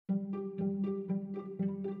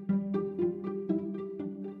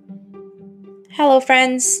Hello,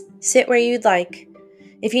 friends. Sit where you'd like.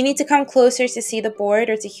 If you need to come closer to see the board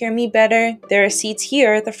or to hear me better, there are seats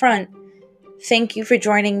here at the front. Thank you for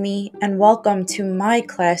joining me, and welcome to my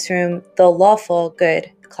classroom, the Lawful Good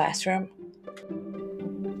Classroom.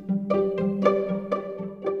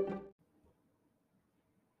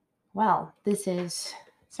 Well, this is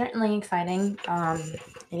certainly exciting.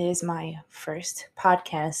 It is my first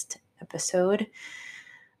podcast episode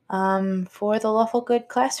for the Lawful Good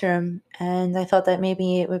Classroom, and I thought that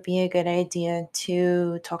maybe it would be a good idea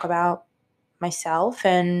to talk about myself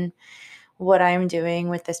and what I'm doing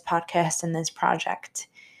with this podcast and this project.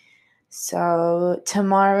 So,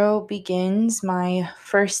 tomorrow begins my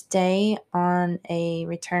first day on a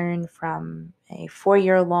return from a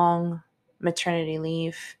 4-year long maternity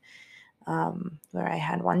leave where I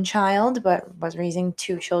had one child but was raising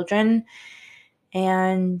two children.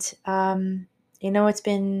 And, it's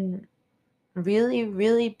been really,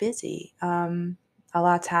 really busy. A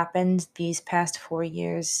lot's happened these past 4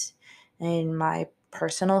 years in my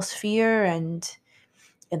personal sphere and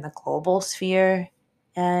in the global sphere.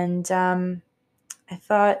 And I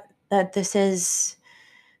thought that this is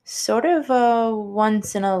sort of a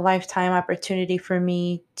once in a lifetime opportunity for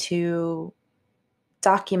me to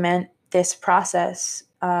document this process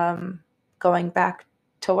going back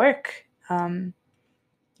to work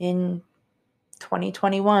in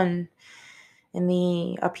 2021 in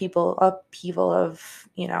the upheaval of,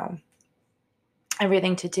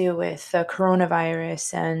 everything to do with the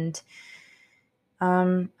coronavirus. And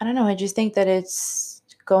I don't know, I just think that it's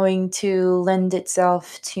going to lend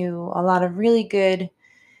itself to a lot of really good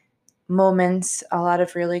moments, a lot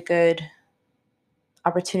of really good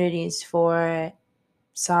opportunities for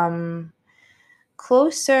some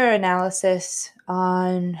closer analysis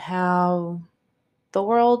on how the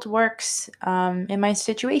world works in my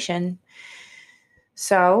situation.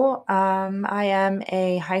 So, I am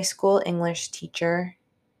a high school English teacher.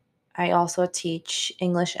 I also teach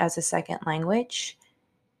English as a second language.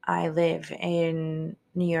 I live in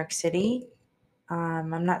New York City.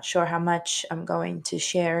 I'm not sure how much I'm going to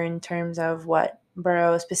share in terms of what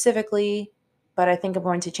borough specifically, but I think I'm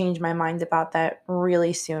going to change my mind about that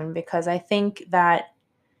really soon because I think that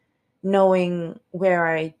knowing where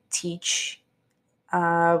I teach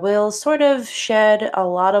will sort of shed a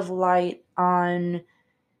lot of light on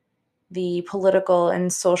the political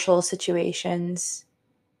and social situations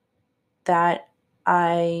that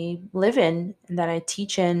I live in and that I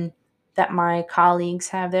teach in, that my colleagues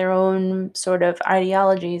have their own sort of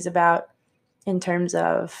ideologies about in terms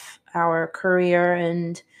of our career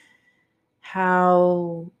and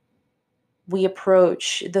how we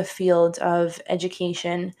approach the field of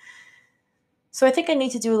education. So I think I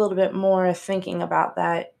need to do a little bit more thinking about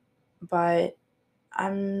that, but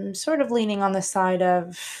I'm sort of leaning on the side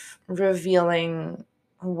of revealing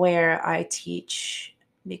where I teach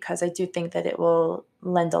because I do think that it will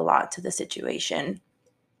lend a lot to the situation.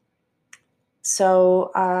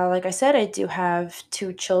 So, like I said, I do have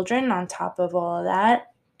two children on top of all of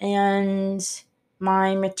that. And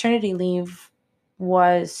my maternity leave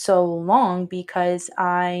was so long because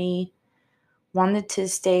I wanted to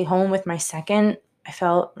stay home with my second. I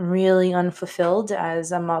felt really unfulfilled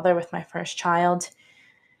as a mother with my first child.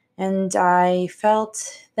 And I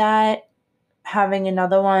felt that having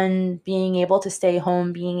another one, being able to stay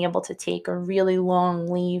home, being able to take a really long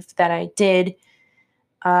leave that I did,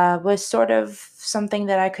 was sort of something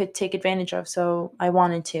that I could take advantage of. So I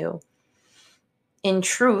wanted to. In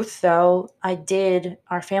truth, though,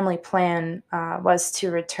 our family plan was to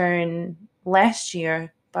return last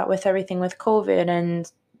year, but with everything with COVID and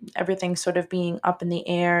everything sort of being up in the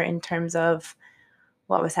air in terms of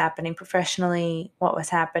what was happening professionally, what was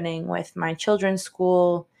happening with my children's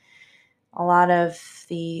school, a lot of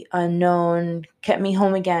the unknown kept me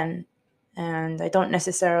home again. And I don't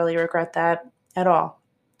necessarily regret that at all.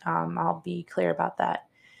 I'll be clear about that.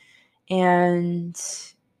 And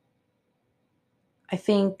I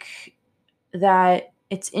think that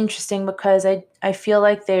it's interesting because I feel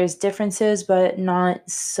like there's differences, but not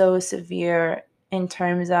so severe in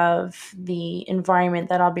terms of the environment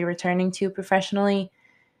that I'll be returning to professionally.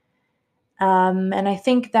 And I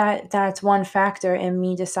think that that's one factor in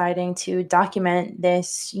me deciding to document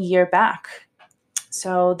this year back.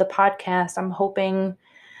 So the podcast,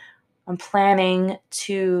 I'm planning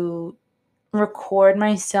to record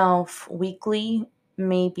myself weekly,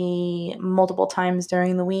 maybe multiple times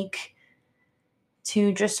during the week,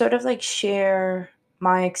 to just sort of like share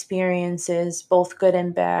my experiences, both good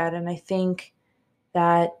and bad. And I think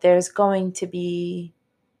that there's going to be,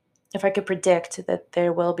 if I could predict that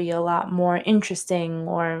there will be a lot more interesting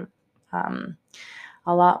or um,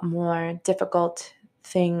 a lot more difficult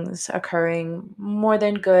things occurring more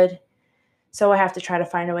than good. So I have to try to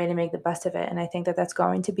find a way to make the best of it. And I think that that's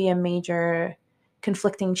going to be a major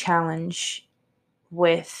conflicting challenge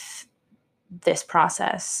with this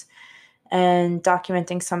process, and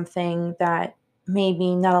documenting something that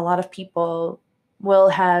maybe not a lot of people will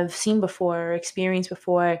have seen before or experienced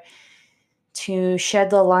before, to shed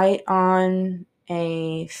the light on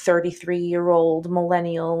a 33-year-old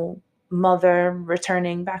millennial mother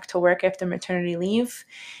returning back to work after maternity leave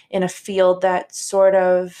in a field that sort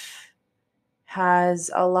of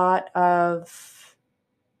has a lot of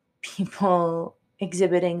people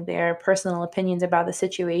exhibiting their personal opinions about the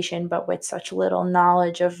situation, but with such little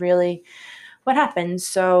knowledge of really what happens.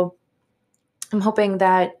 So I'm hoping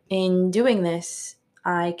that in doing this,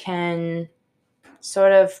 I can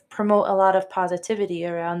sort of promote a lot of positivity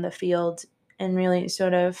around the field and really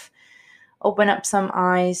sort of open up some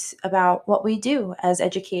eyes about what we do as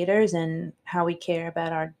educators and how we care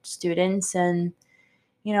about our students, and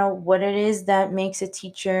what it is that makes a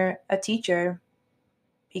teacher,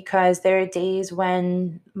 because there are days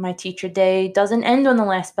when my teacher day doesn't end when the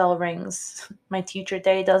last bell rings. My teacher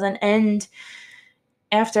day doesn't end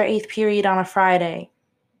after eighth period on a Friday.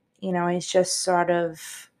 It's just sort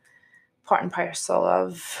of part and parcel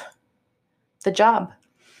of the job.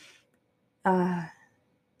 Uh,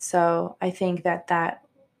 so I think that that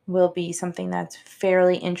will be something that's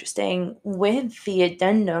fairly interesting, with the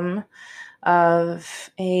addendum of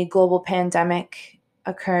a global pandemic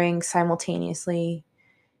occurring simultaneously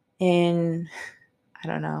in, I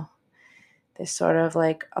don't know, this sort of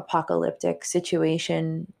like apocalyptic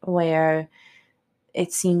situation where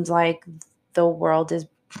it seems like the world is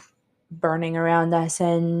burning around us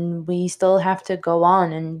and we still have to go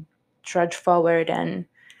on and trudge forward and,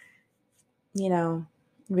 you know,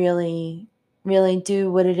 really, really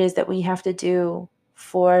do what it is that we have to do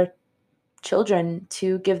for children,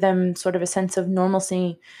 to give them sort of a sense of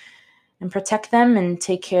normalcy and protect them and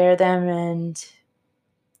take care of them and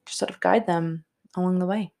just sort of guide them along the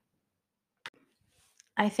way.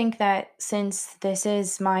 I think that since this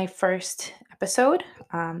is my first episode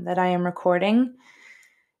that I am recording,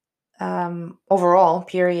 overall,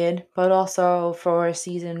 period, but also for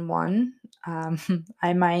season one, um,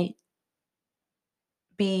 I might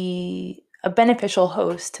be a beneficial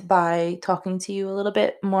host by talking to you a little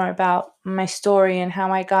bit more about my story and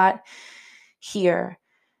how I got here.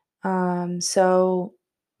 So,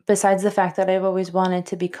 besides the fact that I've always wanted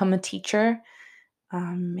to become a teacher,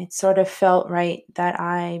 it sort of felt right that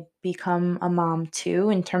I become a mom too,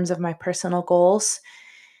 in terms of my personal goals.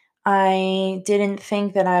 I didn't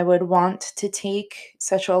think that I would want to take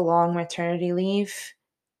such a long maternity leave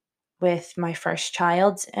with my first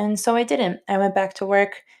child, and so I didn't. I went back to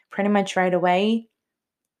work pretty much right away.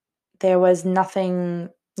 There was nothing,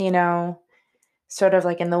 sort of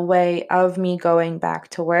like in the way of me going back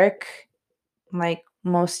to work. Like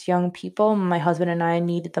most young people, my husband and I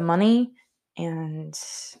needed the money, and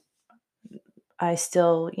I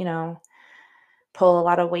still, pull a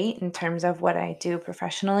lot of weight in terms of what I do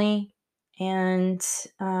professionally. And,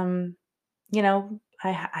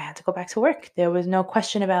 I had to go back to work. There was no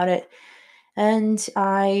question about it. And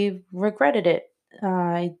I regretted it.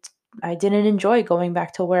 I didn't enjoy going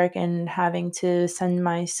back to work and having to send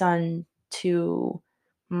my son to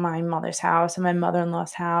my mother's house and my mother in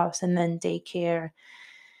law's house and then daycare.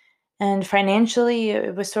 And financially,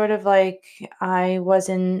 it was sort of like I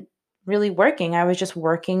wasn't really working. I was just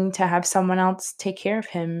working to have someone else take care of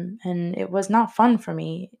him, and it was not fun for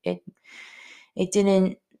me. It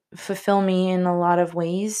didn't fulfill me in a lot of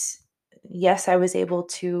ways. Yes, I was able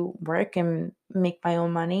to work and make my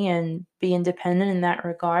own money and be independent in that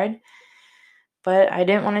regard, but I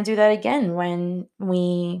didn't want to do that again when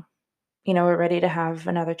we, were ready to have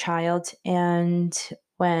another child. And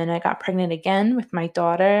when I got pregnant again with my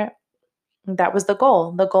daughter, that was the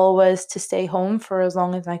goal. The goal was to stay home for as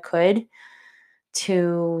long as I could,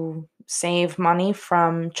 to save money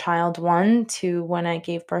from child one to when I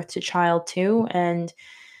gave birth to child two, and,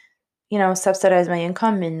 subsidize my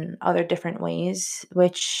income in other different ways,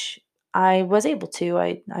 which I was able to.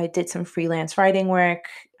 I did some freelance writing work,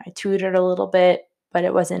 I tutored a little bit, but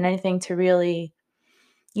it wasn't anything to really,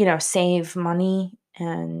 save money.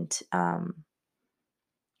 And,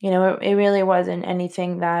 it really wasn't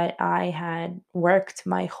anything that I had worked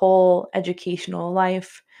my whole educational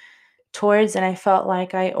life towards, and I felt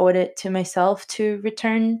like I owed it to myself to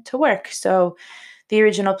return to work. So the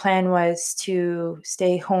original plan was to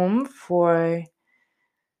stay home for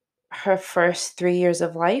her first 3 years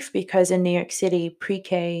of life, because in New York City, pre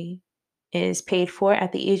K is paid for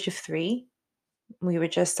at the age of 3. We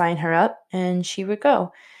would just sign her up and she would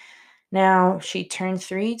go. Now, she turned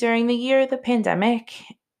 3 during the year of the pandemic,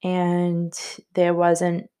 and there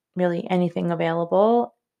wasn't really anything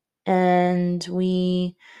available. And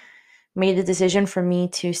we made the decision for me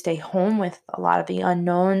to stay home with a lot of the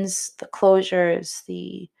unknowns, the closures,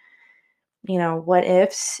 the what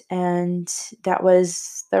ifs, and that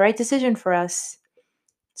was the right decision for us.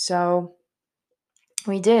 So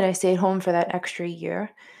we did. I stayed home for that extra year.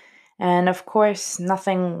 And of course,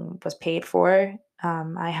 nothing was paid for.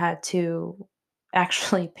 I had to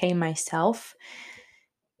actually pay myself.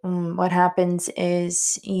 What happens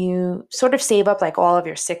is you sort of save up like all of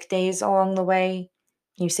your sick days along the way.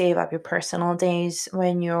 You save up your personal days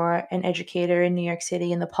when you're an educator in New York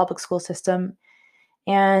City in the public school system.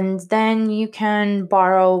 And then you can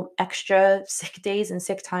borrow extra sick days and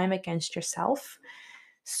sick time against yourself.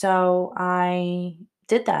 So I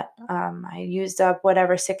did that. I used up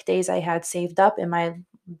whatever sick days I had saved up in my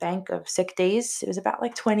bank of sick days. It was about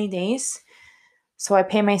like 20 days. So I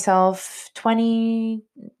pay myself 20,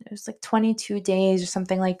 it was like 22 days or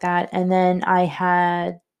something like that. And then I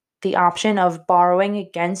had the option of borrowing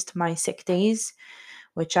against my sick days,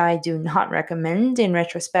 which I do not recommend in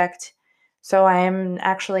retrospect. So I am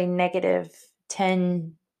actually negative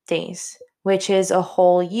 10 days, which is a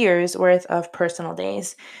whole year's worth of personal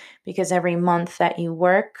days because every month that you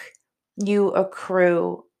work, you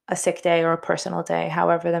accrue a sick day or a personal day,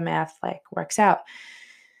 however the math like works out.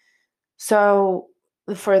 So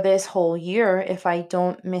for this whole year, if I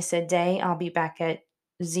don't miss a day, I'll be back at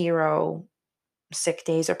 0 sick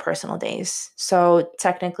days or personal days. So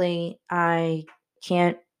technically, I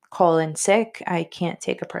can't call in sick. I can't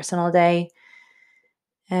take a personal day.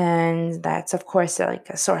 And that's, of course, like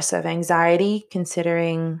a source of anxiety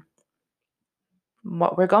considering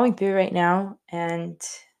what we're going through right now. And,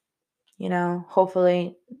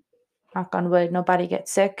 hopefully, knock on wood, nobody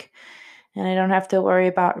gets sick. And I don't have to worry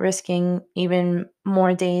about risking even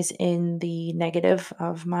more days in the negative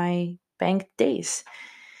of my bank days.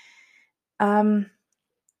 Um,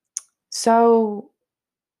 so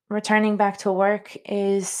returning back to work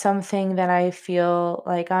is something that I feel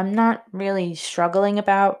like I'm not really struggling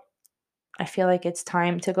about. I feel like it's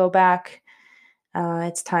time to go back.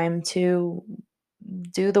 It's time to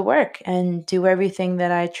do the work and do everything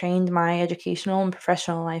that I trained my educational and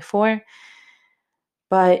professional life for.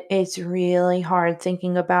 But it's really hard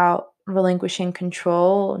thinking about relinquishing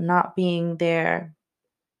control, not being there,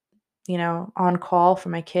 on call for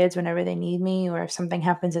my kids whenever they need me, or if something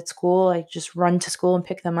happens at school, I just run to school and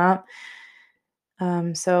pick them up.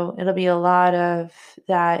 So it'll be a lot of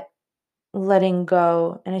that letting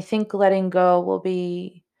go. And I think letting go will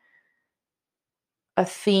be a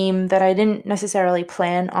theme that I didn't necessarily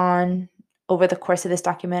plan on over the course of this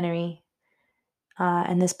documentary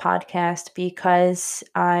and this podcast because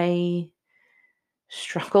I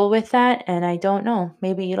struggle with that. And I don't know,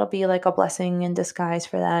 maybe it'll be like a blessing in disguise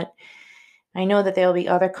for that. I know that there'll be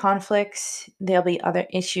other conflicts, there'll be other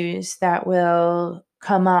issues that will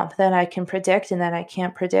come up that I can predict and that I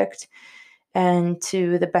can't predict. And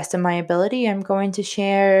to the best of my ability, I'm going to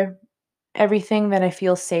share everything that I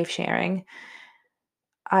feel safe sharing.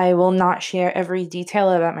 I will not share every detail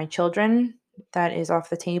about my children. That is off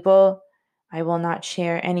the table. I will not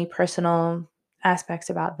share any personal aspects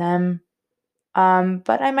about them.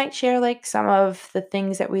 But I might share like some of the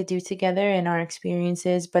things that we do together and our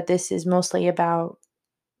experiences, but this is mostly about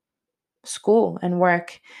school and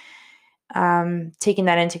work. Taking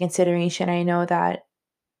that into consideration, I know that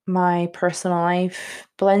my personal life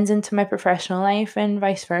blends into my professional life and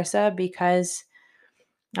vice versa because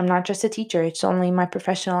I'm not just a teacher, it's only my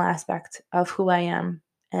professional aspect of who I am.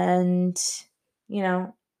 And, you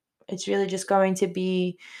know, it's really just going to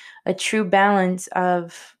be a true balance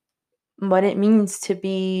of what it means to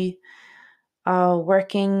be a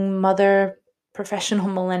working mother, professional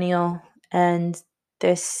millennial, and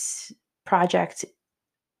this project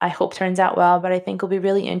I hope turns out well, but I think will be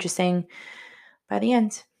really interesting by the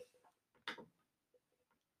end.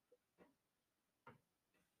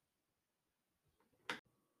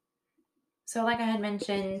 So, like I had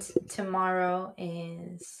mentioned, tomorrow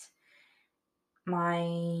is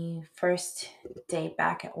my first day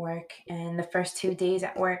back at work, and the first 2 days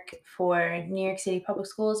at work for New York City Public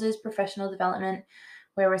Schools is professional development,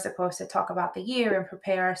 where we're supposed to talk about the year and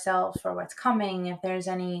prepare ourselves for what's coming. If there's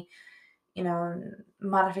any,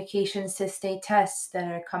 modifications to state tests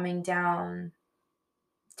that are coming down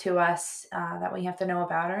to us that we have to know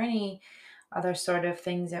about, or any other sort of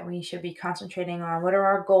things that we should be concentrating on. What are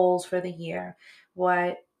our goals for the year?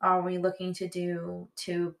 What are we looking to do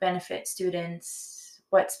to benefit students?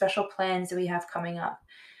 What special plans do we have coming up?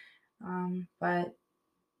 But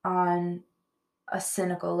on a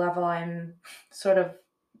cynical level, I'm sort of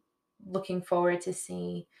looking forward to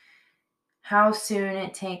see how soon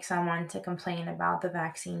it takes someone to complain about the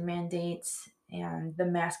vaccine mandates and the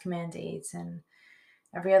mask mandates and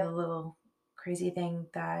every other little crazy thing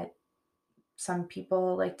that some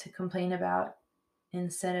people like to complain about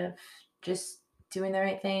instead of just doing the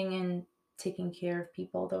right thing and taking care of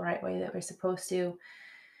people the right way that we're supposed to.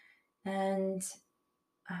 And,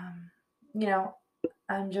 um, you know,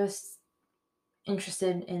 I'm just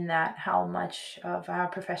interested in that, how much of our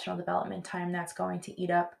professional development time that's going to eat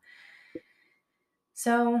up.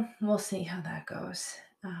 So we'll see how that goes.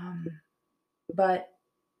 But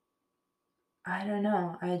I don't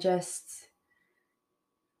know.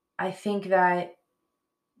 I think that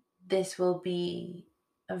this will be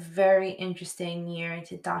a very interesting year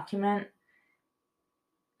to document.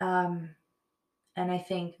 Um, and I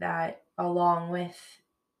think that along with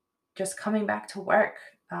just coming back to work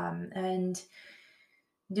and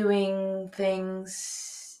doing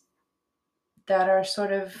things that are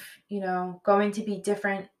sort of, going to be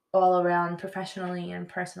different all around professionally and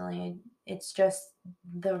personally, it's just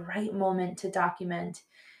the right moment to document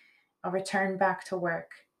a return back to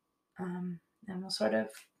work. And we'll sort of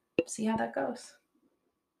see how that goes.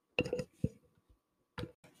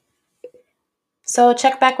 So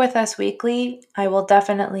check back with us weekly. I will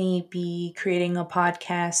definitely be creating a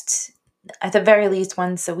podcast at the very least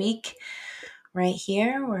once a week, right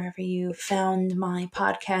here, wherever you found my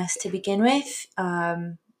podcast to begin with.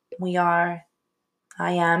 I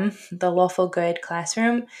am the Lawful Good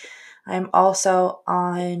Classroom. I'm also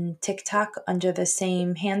on TikTok under the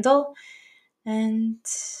same handle. And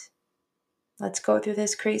let's go through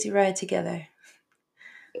this crazy ride together.